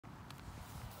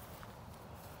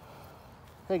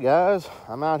Hey guys,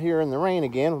 I'm out here in the rain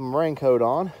again with my raincoat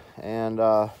on, and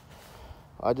I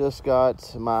just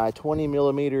got my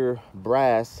 20mm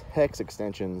brass hex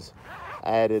extensions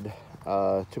added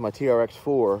to my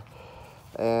Trx4.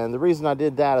 And the reason I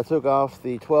did that, I took off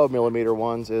the 12mm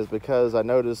ones, is because I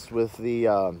noticed with the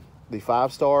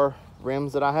 5-star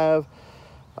rims that I have,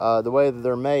 the way that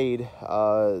they're made,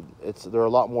 they're a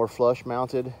lot more flush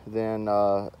mounted than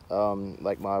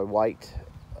like my white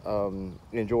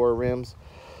Enjoyer rims.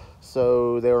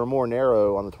 So they were more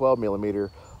narrow on the 12mm.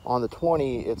 On the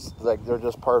 20, it's like they're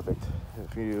just perfect.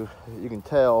 If you can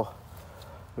tell,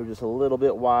 they're just a little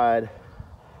bit wide,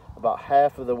 about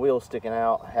half of the wheel sticking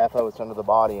out, half of it's under the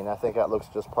body, and I think that looks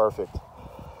just perfect.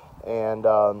 And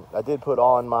I did put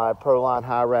on my Proline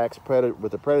Hyrax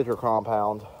with the Predator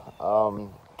compound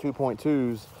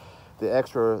 2.2s, the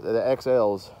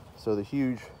XLs, so the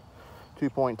huge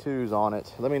 2.2s on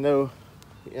it. Let me know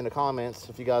in the comments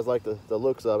if you guys like the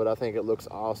looks of it. I think it looks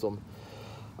awesome.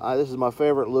 This is my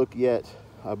favorite look yet,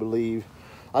 I believe.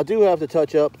 I do have to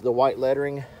touch up the white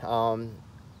lettering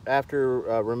after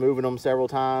removing them several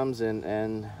times and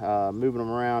moving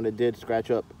them around. It did scratch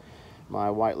up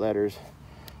my white letters.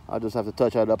 I'll just have to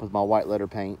touch that up with my white letter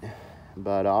paint,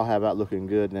 but I'll have that looking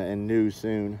good and new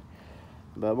soon.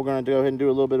 But we're going to go ahead and do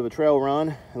a little bit of a trail run,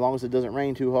 as long as it doesn't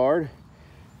rain too hard.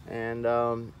 And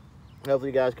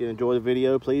hopefully you guys can enjoy the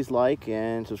video. Please like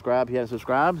and subscribe if you haven't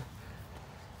subscribed.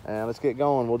 And let's get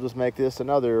going. We'll just make this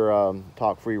another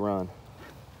talk-free run.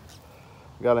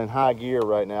 Got it in high gear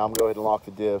right now. I'm going to go ahead and lock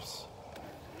the diffs.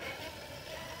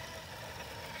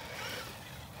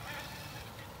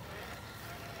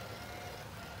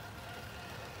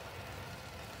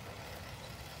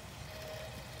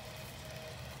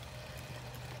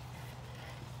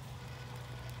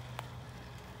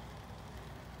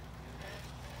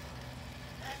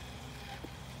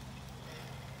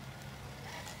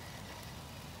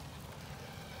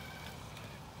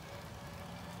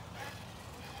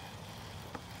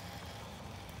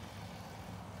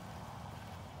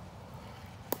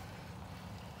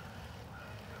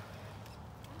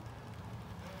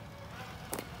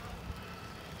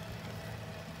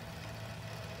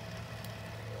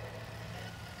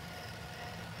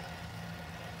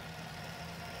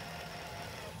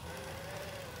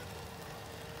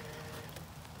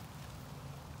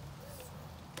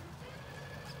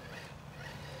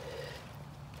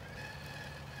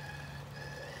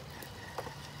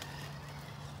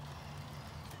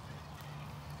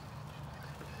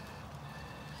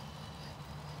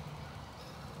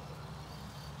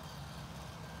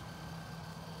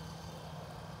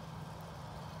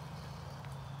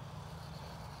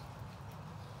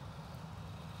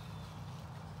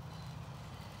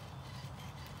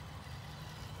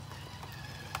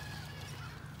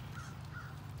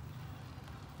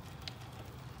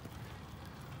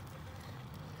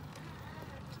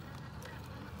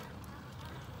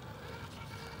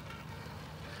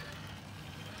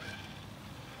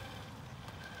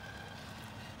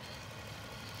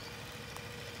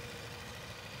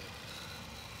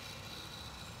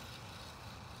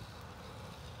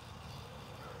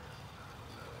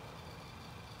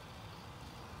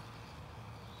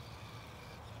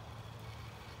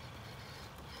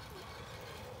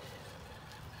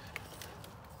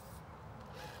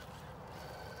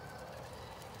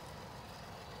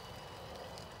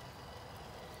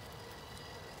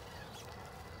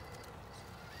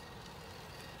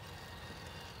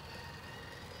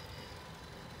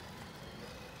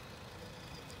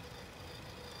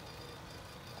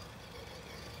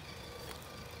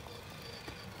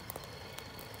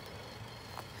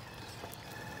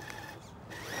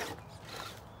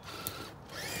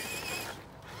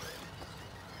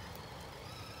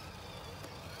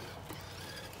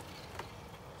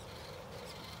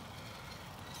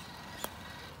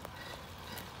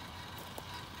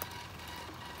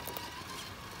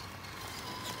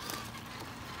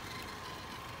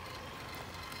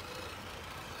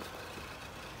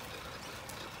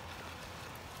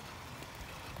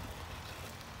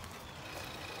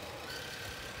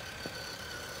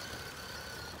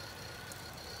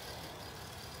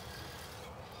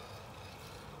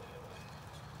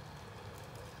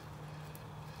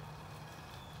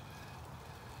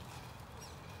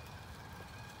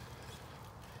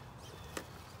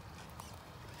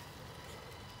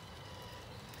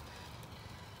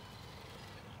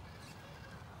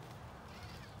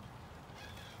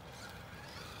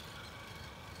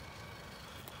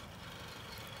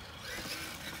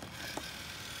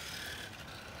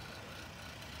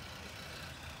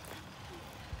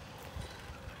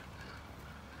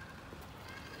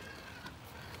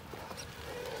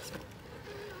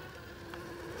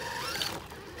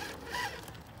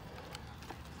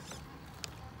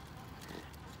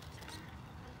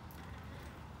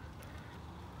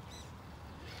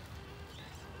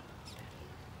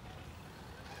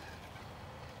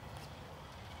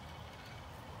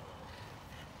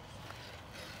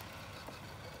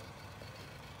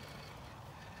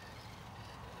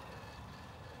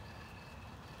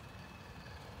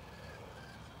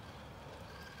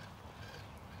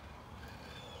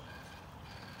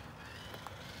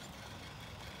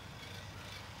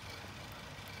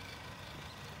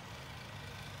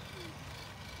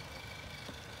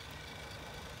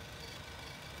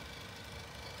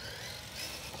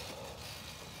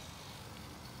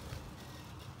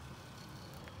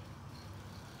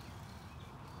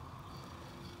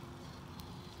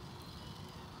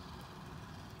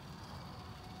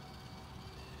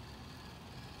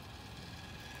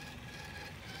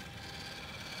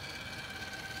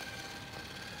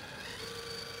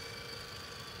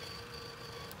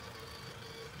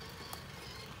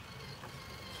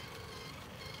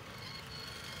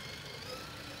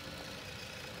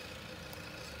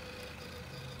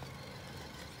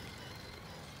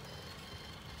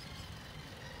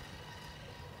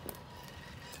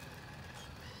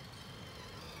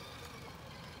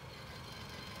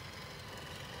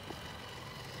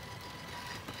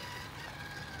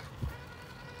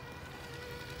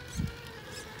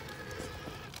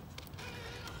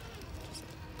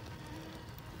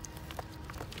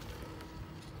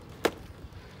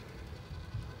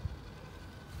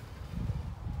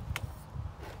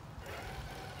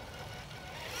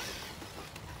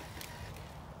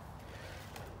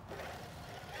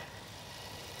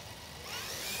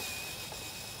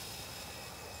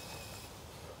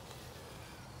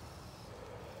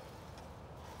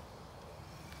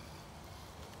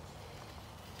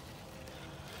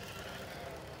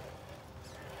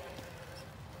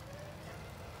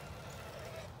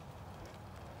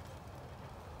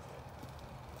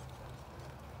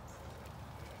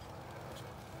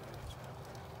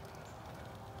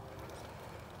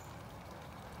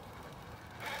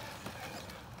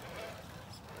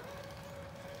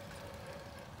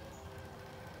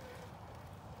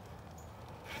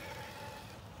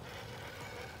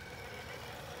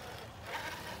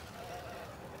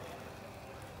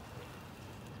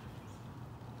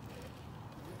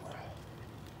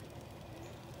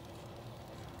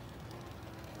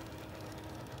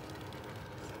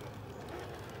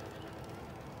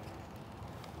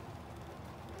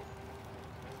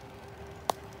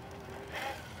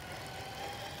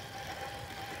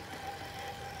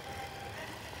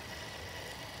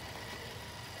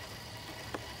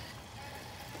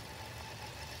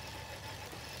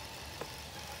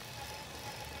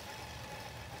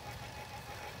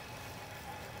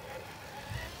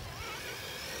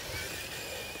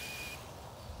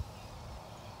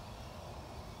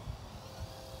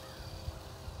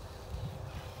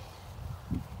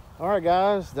 All right,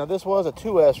 guys, now this was a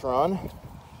 2S run,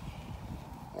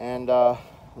 and let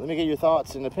me get your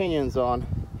thoughts and opinions on,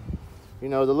 you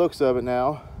know, the looks of it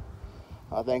now.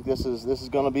 I think this is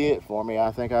going to be it for me.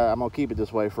 I think I'm going to keep it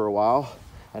this way for a while.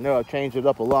 I know I've changed it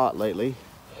up a lot lately.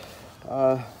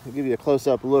 I'll give you a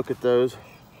close-up look at those.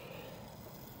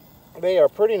 They are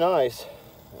pretty nice.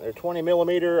 They're 20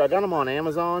 millimeter. I got them on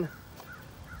Amazon.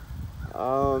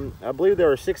 I believe they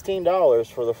were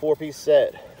 $16 for the 4-piece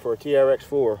set for a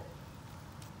Trx4.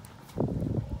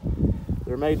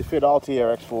 They're made to fit all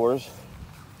Trx4s.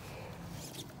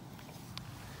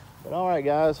 But all right,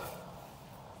 guys. If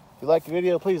you like the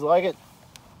video, please like it.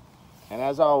 And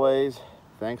as always,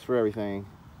 thanks for everything.